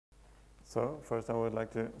So first I would like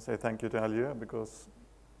to say thank you to Alieu because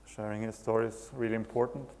sharing his story is really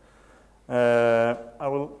important. I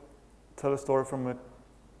will tell a story from a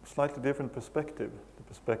slightly different perspective, the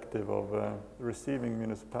perspective of receiving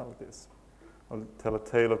municipalities. I'll tell a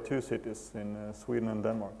tale of two cities in Sweden and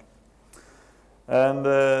Denmark. And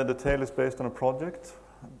the tale is based on a project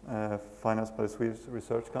financed by the Swedish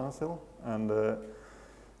Research Council, and the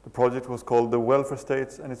project was called The Welfare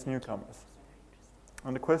States and Its Newcomers.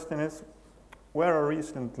 And the question is, where are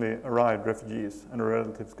recently arrived refugees and their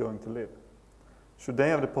relatives going to live? Should they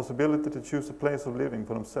have the possibility to choose a place of living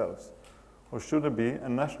for themselves? Or should there be a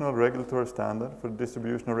national regulatory standard for the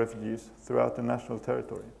distribution of refugees throughout the national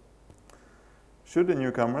territory? Should the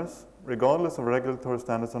newcomers, regardless of regulatory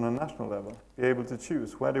standards on a national level, be able to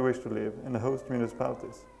choose where they wish to live in the host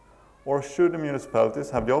municipalities? Or should the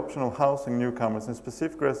municipalities have the option of housing newcomers in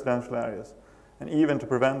specific residential areas, and even to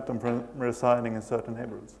prevent them from residing in certain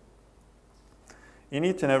neighborhoods? In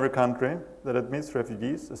each and every country that admits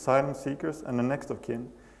refugees, asylum seekers, and the next of kin,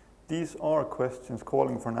 these are questions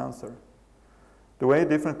calling for an answer. The way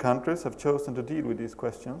different countries have chosen to deal with these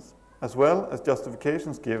questions, as well as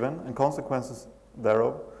justifications given and consequences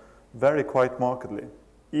thereof, vary quite markedly,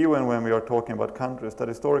 even when we are talking about countries that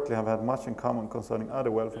historically have had much in common concerning other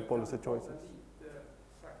welfare policy choices.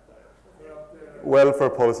 Welfare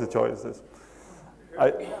policy choices.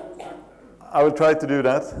 I will try to do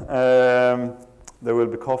that. There will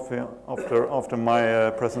be coffee after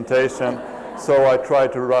my presentation, so I try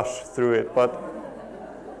to rush through it. But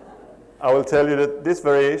I will tell you that this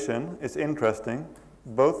variation is interesting,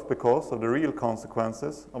 both because of the real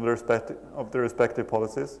consequences of the respective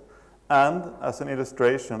policies, and as an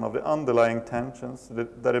illustration of the underlying tensions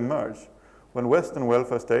that emerge when Western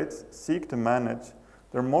welfare states seek to manage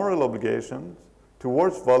their moral obligations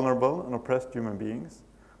towards vulnerable and oppressed human beings,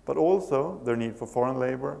 but also their need for foreign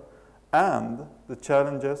labor and the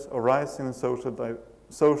challenges of rising social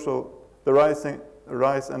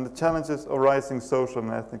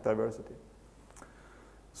and ethnic diversity.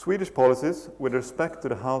 Swedish policies with respect to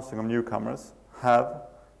the housing of newcomers have,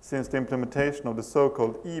 since the implementation of the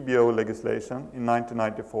so-called EBO legislation in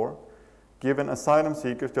 1994, given asylum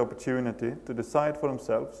seekers the opportunity to decide for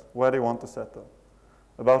themselves where they want to settle.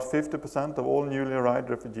 About 50% of all newly arrived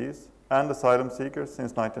refugees and asylum seekers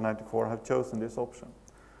since 1994 have chosen this option,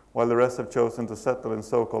 while the rest have chosen to settle in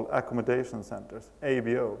so-called accommodation centers,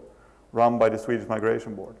 ABO, run by the Swedish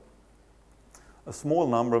Migration Board. A small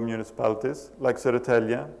number of municipalities, like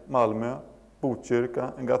Södertälje, Malmö,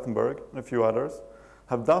 Botkyrka, and Gothenburg, and a few others,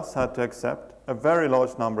 have thus had to accept a very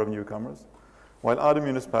large number of newcomers, while other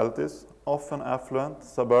municipalities, often affluent,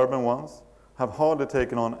 suburban ones, have hardly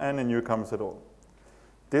taken on any newcomers at all.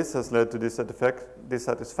 This has led to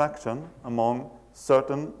dissatisfaction among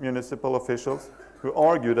certain municipal officials who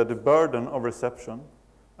argue that the burden of reception,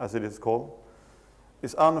 as it is called,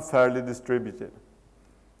 is unfairly distributed.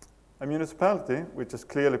 A municipality which has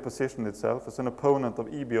clearly positioned itself as an opponent of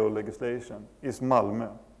EBO legislation is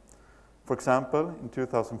Malmö. For example, in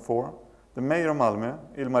 2004, the mayor of Malmö,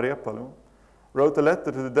 Ilmar Reepalu, wrote a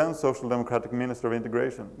letter to the then Social Democratic Minister of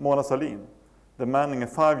Integration, Mona Sahlin, demanding a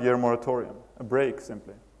 5-year moratorium, a break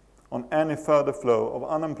simply, on any further flow of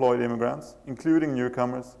unemployed immigrants, including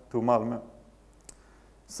newcomers, to Malmö.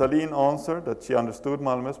 Sahlin answered that she understood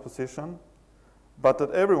Malmö's position, but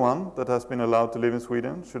that everyone that has been allowed to live in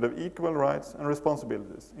Sweden should have equal rights and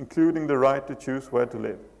responsibilities, including the right to choose where to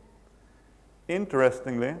live.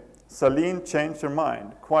 Interestingly, Sahlin changed her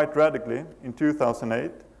mind quite radically in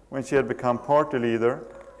 2008 when she had become party leader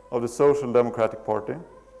of the Social Democratic Party.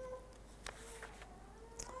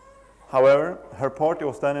 However, her party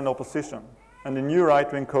was then in opposition, and the new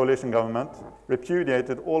right-wing coalition government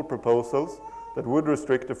repudiated all proposals that would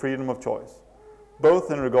restrict the freedom of choice, both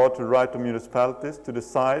in regard to the right of municipalities to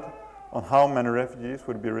decide on how many refugees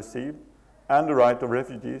would be received and the right of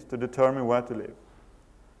refugees to determine where to live.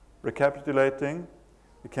 Recapitulating,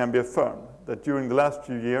 it can be affirmed that during the last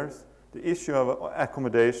few years, the issue of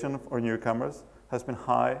accommodation for newcomers has been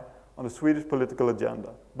high on the Swedish political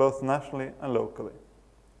agenda, both nationally and locally.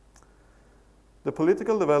 The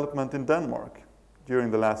political development in Denmark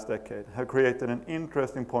during the last decade have created an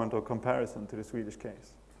interesting point of comparison to the Swedish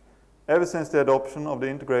case. Ever since the adoption of the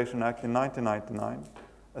Integration Act in 1999,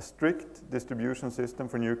 a strict distribution system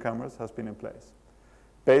for newcomers has been in place,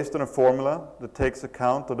 based on a formula that takes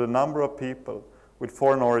account of the number of people with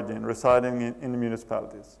foreign origin residing in the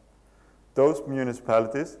municipalities. Those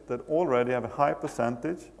municipalities that already have a high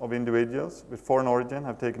percentage of individuals with foreign origin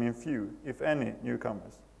have taken in few, if any,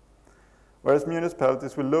 newcomers, whereas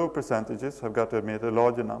municipalities with low percentages have got to admit a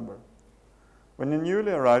larger number. When a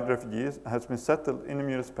newly arrived refugee has been settled in a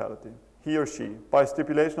municipality, he or she, by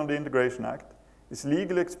stipulation of the Integration Act, is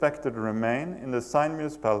legally expected to remain in the assigned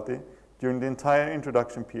municipality during the entire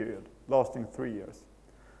introduction period, lasting 3 years,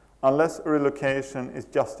 unless a relocation is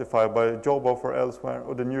justified by a job offer elsewhere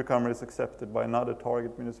or the newcomer is accepted by another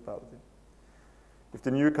target municipality. If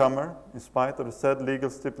the newcomer, in spite of the said legal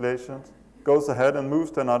stipulations, goes ahead and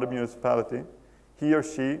moves to another municipality, he or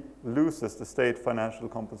she loses the state financial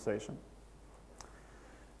compensation.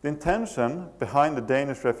 The intention behind the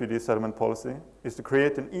Danish refugee settlement policy is to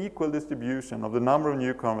create an equal distribution of the number of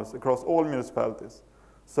newcomers across all municipalities,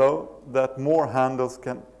 so that more hands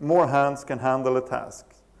can handle a task,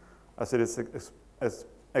 as it is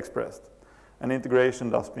expressed, and integration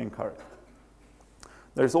thus be encouraged.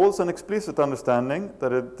 There is also an explicit understanding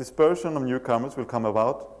that a dispersion of newcomers will come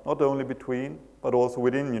about, not only between, but also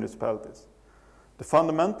within municipalities. The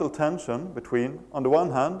fundamental tension between, on the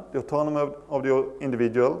one hand, the autonomy of the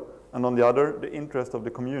individual, and on the other, the interest of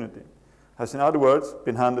the community, has in other words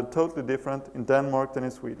been handled totally different in Denmark than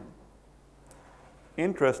in Sweden.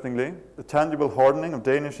 Interestingly, the tangible hardening of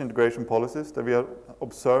Danish integration policies that we have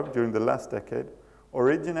observed during the last decade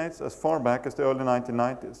originates as far back as the early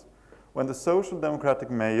 1990s, when the social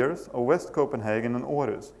democratic mayors of West Copenhagen and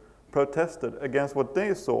Århus protested against what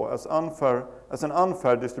they saw as an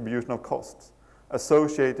unfair distribution of costs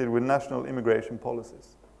associated with national immigration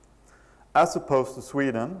policies. As opposed to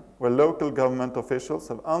Sweden, where local government officials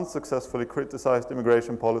have unsuccessfully criticized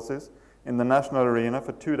immigration policies in the national arena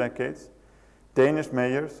for 2 decades, Danish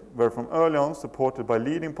mayors were from early on supported by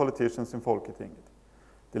leading politicians in Folketinget.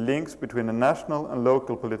 The links between the national and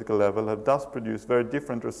local political level have thus produced very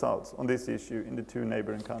different results on this issue in the 2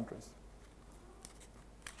 neighboring countries.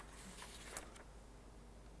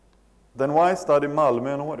 Then why study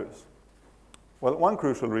Malmö and Århus? Well, one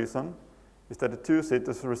crucial reason is that the 2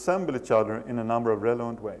 cities resemble each other in a number of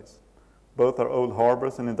relevant ways. Both are old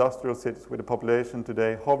harbors and industrial cities with a population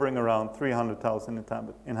today hovering around 300,000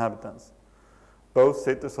 inhabitants. Both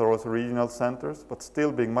cities are also regional centers, but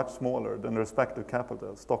still being much smaller than the respective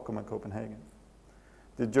capitals, Stockholm and Copenhagen.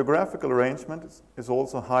 The geographical arrangement is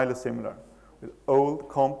also highly similar, with old,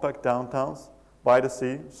 compact downtowns by the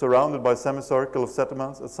sea, surrounded by a semicircle of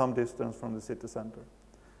settlements at some distance from the city center.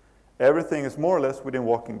 Everything is more or less within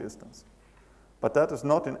walking distance. But that has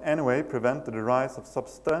not in any way prevented the rise of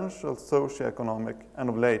substantial socio-economic and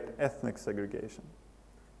of late ethnic segregation.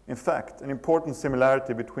 In fact, an important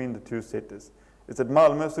similarity between the 2 cities is that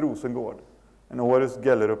Malmö's Rosengård and Århus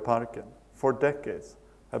Gellerupparken for decades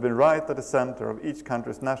have been right at the center of each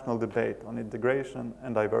country's national debate on integration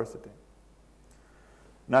and diversity.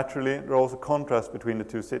 Naturally, there are also contrasts between the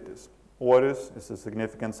 2 cities. Århus is a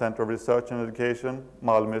significant center of research and education.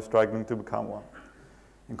 Malmö is struggling to become one.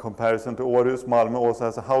 In comparison to Århus, Malmö also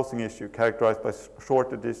has a housing issue characterized by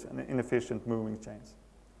shortages and inefficient moving chains.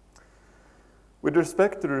 With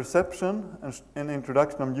respect to the reception and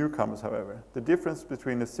introduction of newcomers, however, the difference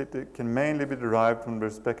between the city can mainly be derived from the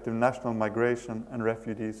respective national migration and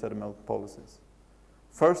refugee settlement policies.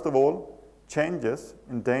 First of all, changes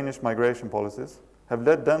in Danish migration policies have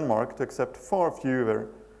led Denmark to accept far fewer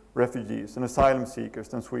refugees and asylum seekers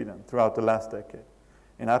than Sweden throughout the last decade,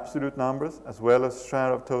 in absolute numbers as well as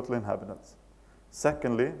share of total inhabitants.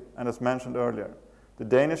 Secondly, and as mentioned earlier, the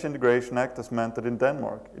Danish Integration Act has meant that in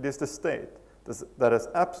Denmark it is the state that has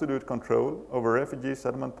absolute control over refugee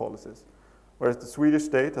settlement policies, whereas the Swedish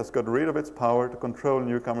state has got rid of its power to control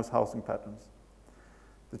newcomers' housing patterns.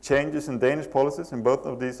 The changes in Danish policies in both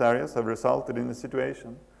of these areas have resulted in a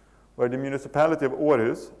situation where the municipality of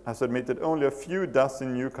Århus has admitted only a few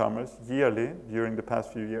dozen newcomers yearly during the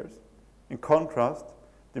past few years. In contrast,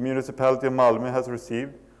 the municipality of Malmö has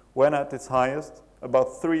received, when at its highest,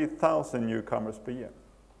 about 3,000 newcomers per year.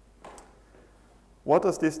 What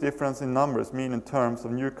does this difference in numbers mean in terms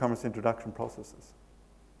of newcomers' introduction processes?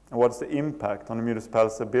 And what is the impact on the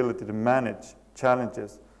municipality's ability to manage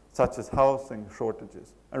challenges such as housing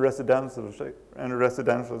shortages and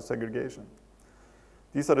residential segregation?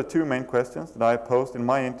 These are the 2 main questions that I posed in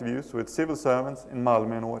my interviews with civil servants in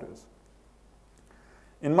Malmö and Århus.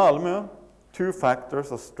 In Malmö, 2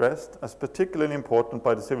 factors are stressed as particularly important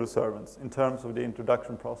by the civil servants in terms of the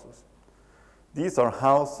introduction process. These are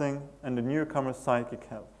housing and the newcomer's psychic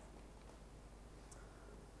health.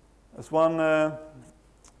 As one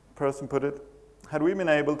person put it, had we been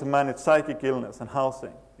able to manage psychic illness and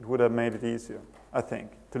housing, it would have made it easier, I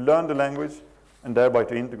think, to learn the language and thereby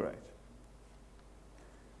to integrate.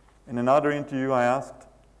 In another interview I asked,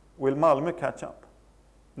 will Malmö catch up?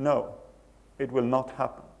 No, it will not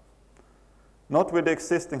happen. Not with the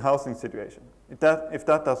existing housing situation. If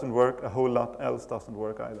that doesn't work, a whole lot else doesn't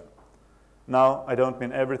work either. Now, I don't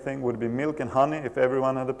mean everything would be milk and honey if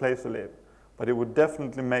everyone had a place to live, but it would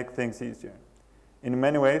definitely make things easier. In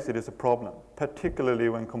many ways, it is a problem, particularly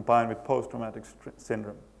when combined with post-traumatic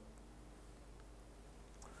syndrome.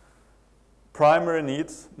 Primary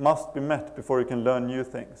needs must be met before you can learn new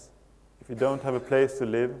things. If you don't have a place to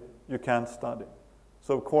live, you can't study.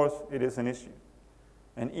 So of course, it is an issue.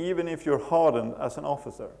 And even if you're hardened as an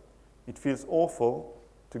officer, it feels awful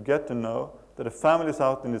to get to know that a family is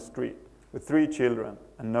out in the street with 3 children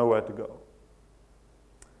and nowhere to go.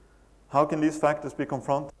 How can these factors be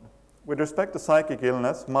confronted? With respect to psychic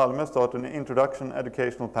illness, Malmö started an introduction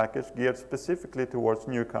educational package geared specifically towards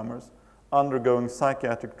newcomers undergoing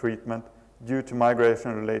psychiatric treatment due to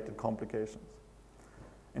migration-related complications.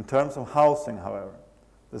 In terms of housing, however,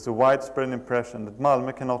 there's a widespread impression that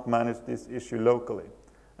Malmö cannot manage this issue locally,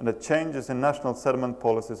 and that changes in national settlement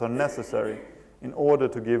policies are necessary in order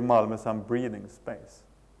to give Malmö some breathing space.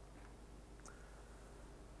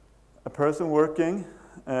 A person working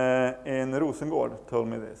in Rosengård told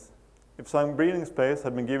me this. If some breathing space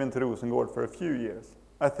had been given to Rosengård for a few years,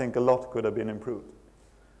 I think a lot could have been improved.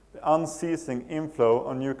 The unceasing inflow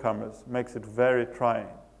of newcomers makes it very trying.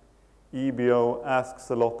 EBO asks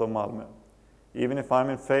a lot of Malmö. Even if I'm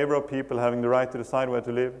in favor of people having the right to decide where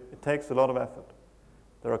to live, it takes a lot of effort.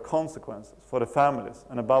 There are consequences for the families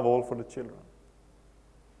and above all for the children.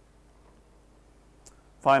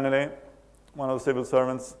 Finally, one of the civil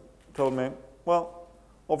servants told me, well,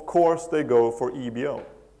 of course they go for EBO.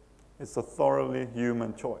 It's a thoroughly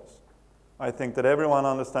human choice. I think that everyone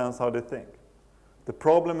understands how they think. The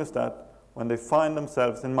problem is that when they find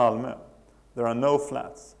themselves in Malmö, there are no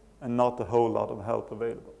flats and not a whole lot of help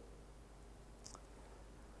available.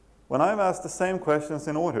 When I've asked the same questions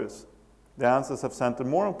in Århus, the answers have centered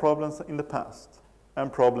more on problems in the past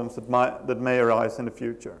and problems that may arise in the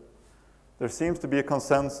future. There seems to be a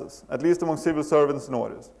consensus, at least among civil servants in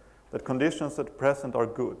Århus, that conditions at present are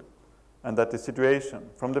good and that the situation,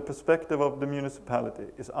 from the perspective of the municipality,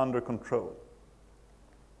 is under control.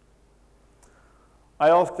 I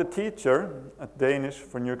asked a teacher at Danish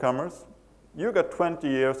for newcomers, you got 20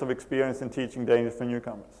 years of experience in teaching Danish for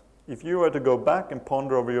newcomers. If you were to go back and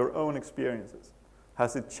ponder over your own experiences,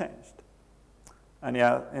 has it changed? And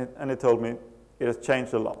he told me it has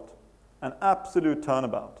changed a lot. An absolute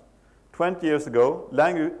turnabout. 20 years ago,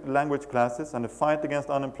 language classes and the fight against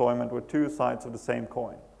unemployment were 2 sides of the same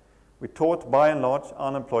coin. We taught by and large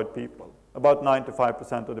unemployed people, about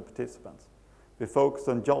 95% of the participants. We focused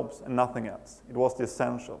on jobs and nothing else. It was the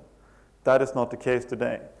essential. That is not the case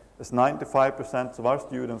today, as 95% of our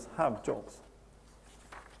students have jobs.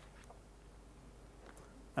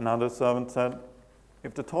 Another servant said,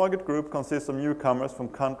 if the target group consists of newcomers from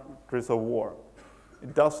countries of war,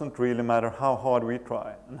 it doesn't really matter how hard we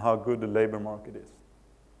try and how good the labor market is.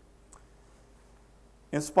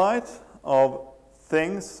 In spite of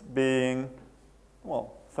things being,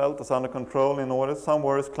 well, felt as under control in order, some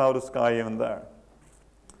worries clouded sky even there.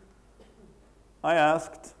 I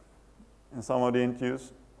asked in some of the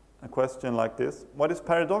interviews a question like this: what is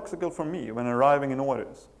paradoxical for me when arriving in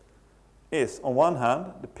Århus is, on one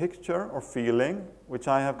hand, the picture or feeling, which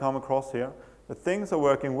I have come across here, that things are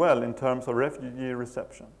working well in terms of refugee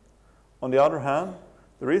reception. On the other hand,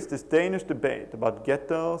 there is this Danish debate about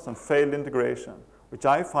ghettos and failed integration, which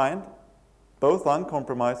I find both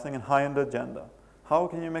uncompromising and high on the agenda. How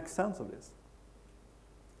can you make sense of this?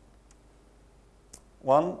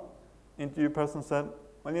 One interview person said,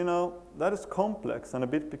 well, you know, that is complex and a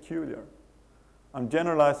bit peculiar. I'm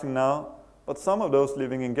generalizing now, but some of those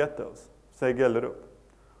living in ghettos, say Gellerup,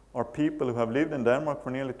 are people who have lived in Denmark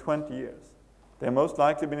for nearly 20 years. They have most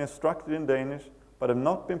likely been instructed in Danish, but have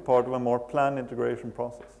not been part of a more planned integration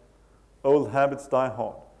process. Old habits die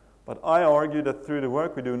hard, but I argue that through the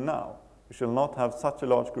work we do now, we shall not have such a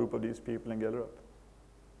large group of these people in Gellerup.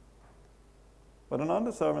 But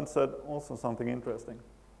another servant said also something interesting.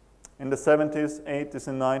 In the 70s, 80s,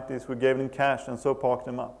 and 90s, we gave them cash and so parked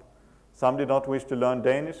them up. Some did not wish to learn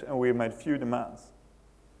Danish, and we made few demands.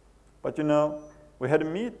 But you know, we had a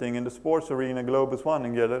meeting in the sports arena Globus 1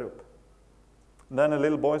 in Gellerup. Then a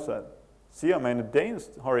little boy said, see, I'm in a Danish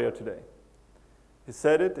hurry today. He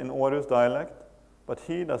said it in Århus dialect, but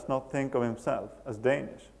he does not think of himself as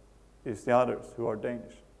Danish. It is the others who are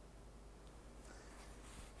Danish.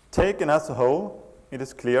 Taken as a whole, it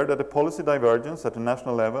is clear that the policy divergence at the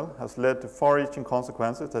national level has led to far-reaching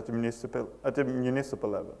consequences at the municipal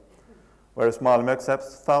level. Whereas Malmö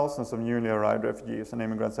accepts thousands of newly arrived refugees and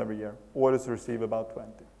immigrants every year, Århus receive about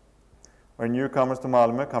 20. Where newcomers to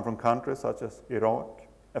Malmö come from countries such as Iraq,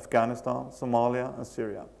 Afghanistan, Somalia, and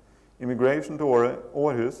Syria, immigration to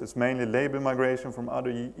Århus is mainly labor migration from other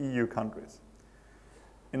EU countries.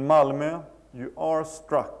 In Malmö, you are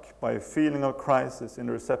struck by a feeling of crisis in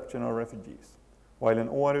the reception of refugees, while in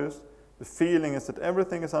Århus, the feeling is that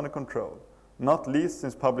everything is under control, not least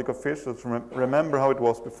since public officials remember how it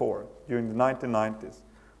was before, during the 1990s,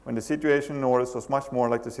 when the situation in Århus was much more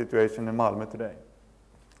like the situation in Malmö today.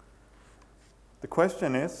 The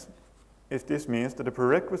question is if this means that the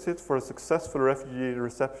prerequisites for a successful refugee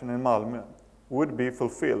reception in Malmö would be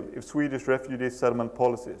fulfilled if Swedish refugee settlement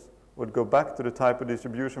policies would go back to the type of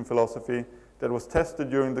distribution philosophy that was tested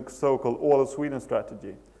during the so-called All of Sweden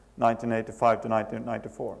strategy, 1985 to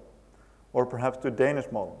 1994, or perhaps to a Danish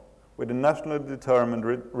model, with a nationally determined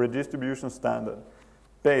redistribution standard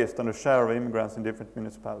based on the share of immigrants in different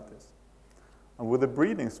municipalities. And would the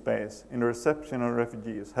breathing space in the reception of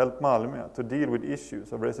refugees help Malmö to deal with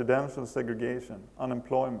issues of residential segregation,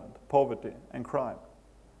 unemployment, poverty, and crime?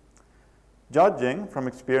 Judging from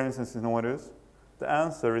experiences in Århus, the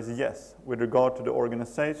answer is yes with regard to the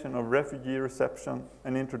organization of refugee reception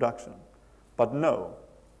and introduction, but no,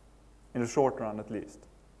 in the short run at least,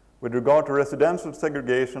 with regard to residential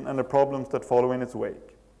segregation and the problems that follow in its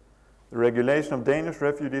wake. The regulation of Danish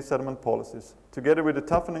refugee settlement policies, together with the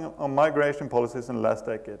toughening of migration policies in the last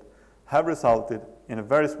decade, have resulted in a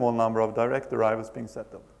very small number of direct arrivals being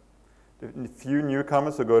settled. The few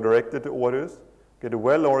newcomers who go directly to Århus get a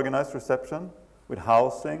well-organized reception with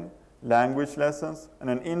housing, language lessons, and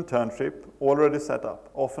an internship already set up,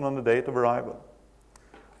 often on the date of arrival.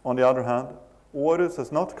 On the other hand, Århus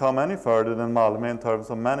has not come any further than Malmö in terms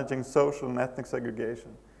of managing social and ethnic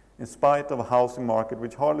segregation, in spite of a housing market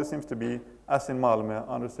which hardly seems to be, as in Malmö,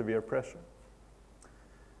 under severe pressure.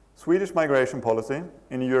 Swedish migration policy,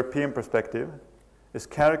 in a European perspective, is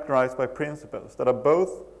characterized by principles that are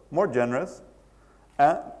both more generous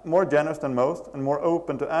than most and more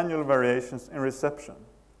open to annual variations in reception.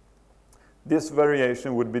 This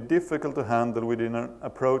variation would be difficult to handle within an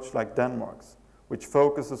approach like Denmark's, which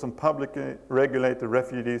focuses on publicly regulated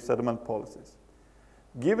refugee settlement policies.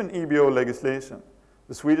 Given EBO legislation,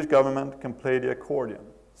 the Swedish government can play the accordion,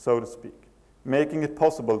 so to speak, making it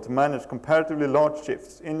possible to manage comparatively large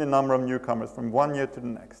shifts in the number of newcomers from one year to the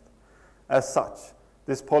next. As such,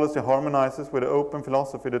 this policy harmonizes with the open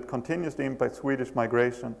philosophy that continues to impact Swedish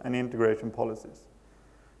migration and integration policies.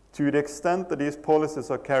 To the extent that these policies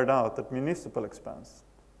are carried out at municipal expense,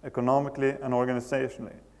 economically and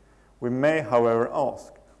organizationally, we may, however,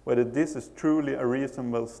 ask whether this is truly a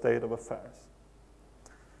reasonable state of affairs.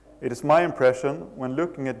 It is my impression, when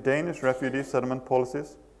looking at Danish refugee settlement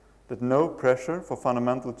policies, that no pressure for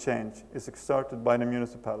fundamental change is exerted by the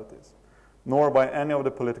municipalities, nor by any of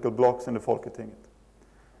the political blocs in the Folketinget.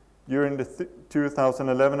 During the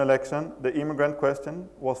 2011 election, the immigrant question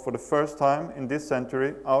was for the first time in this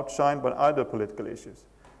century outshined by other political issues,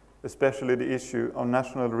 especially the issue of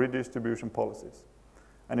national redistribution policies.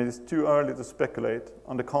 And it is too early to speculate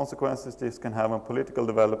on the consequences this can have on political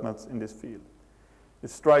developments in this field. It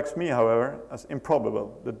strikes me, however, as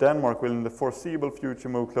improbable that Denmark will in the foreseeable future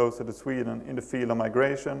move closer to Sweden in the field of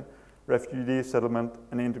migration, refugee settlement,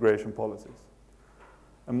 and integration policies.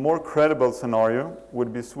 A more credible scenario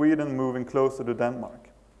would be Sweden moving closer to Denmark.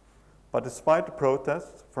 But despite the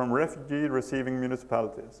protests from refugee-receiving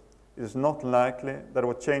municipalities, it is not likely that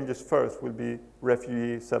what changes first will be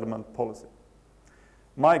refugee settlement policy.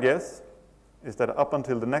 My guess is that up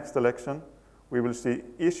until the next election, we will see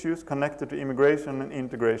issues connected to immigration and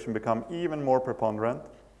integration become even more preponderant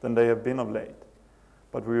than they have been of late.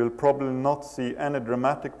 But we will probably not see any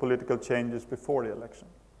dramatic political changes before the election.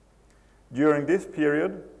 During this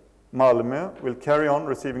period, Malmö will carry on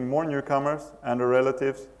receiving more newcomers and their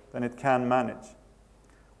relatives than it can manage,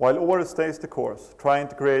 while Århus stays the course, trying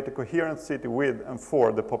to create a coherent city with and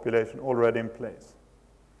for the population already in place.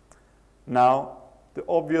 Now, the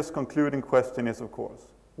obvious concluding question is, of course,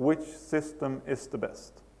 which system is the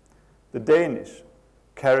best? The Danish,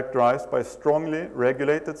 characterized by a strongly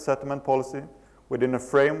regulated settlement policy within a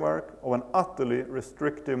framework of an utterly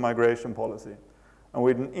restrictive migration policy, and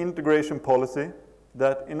with an integration policy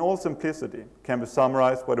that, in all simplicity, can be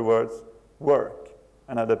summarized by the words work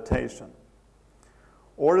and adaptation.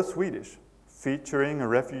 Or the Swedish, featuring a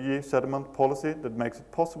refugee settlement policy that makes it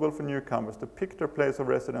possible for newcomers to pick their place of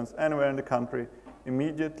residence anywhere in the country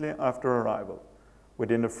immediately after arrival,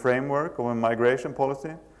 within the framework of a migration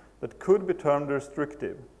policy that could be termed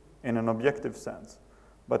restrictive in an objective sense,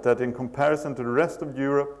 but that in comparison to the rest of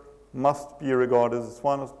Europe must be regarded as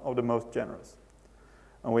one of the most generous.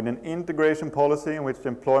 And with an integration policy in which the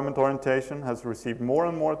employment orientation has received more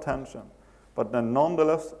and more attention, but that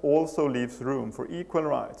nonetheless also leaves room for equal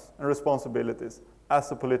rights and responsibilities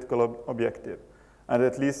as a political objective, and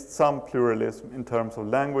at least some pluralism in terms of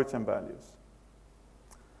language and values.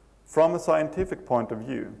 From a scientific point of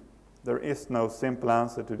view, there is no simple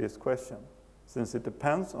answer to this question, since it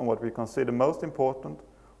depends on what we consider most important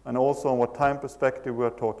and also on what time perspective we are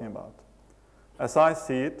talking about. As I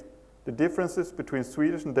see it, the differences between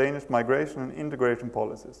Swedish and Danish migration and integration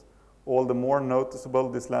policies, all the more noticeable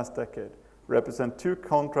this last decade, represent two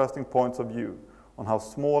contrasting points of view on how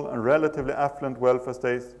small and relatively affluent welfare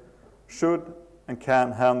states should and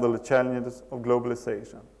can handle the challenges of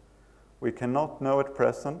globalization. We cannot know at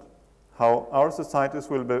present how our societies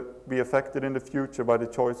will be affected in the future by the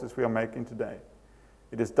choices we are making today.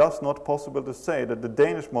 It is thus not possible to say that the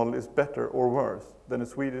Danish model is better or worse than the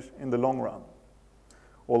Swedish in the long run.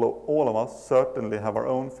 Although all of us certainly have our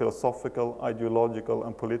own philosophical, ideological,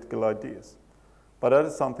 and political ideas. But that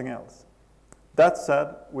is something else. That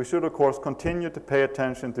said, we should of course continue to pay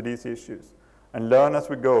attention to these issues and learn as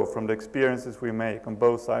we go from the experiences we make on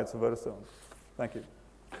both sides of Öresund. Thank you.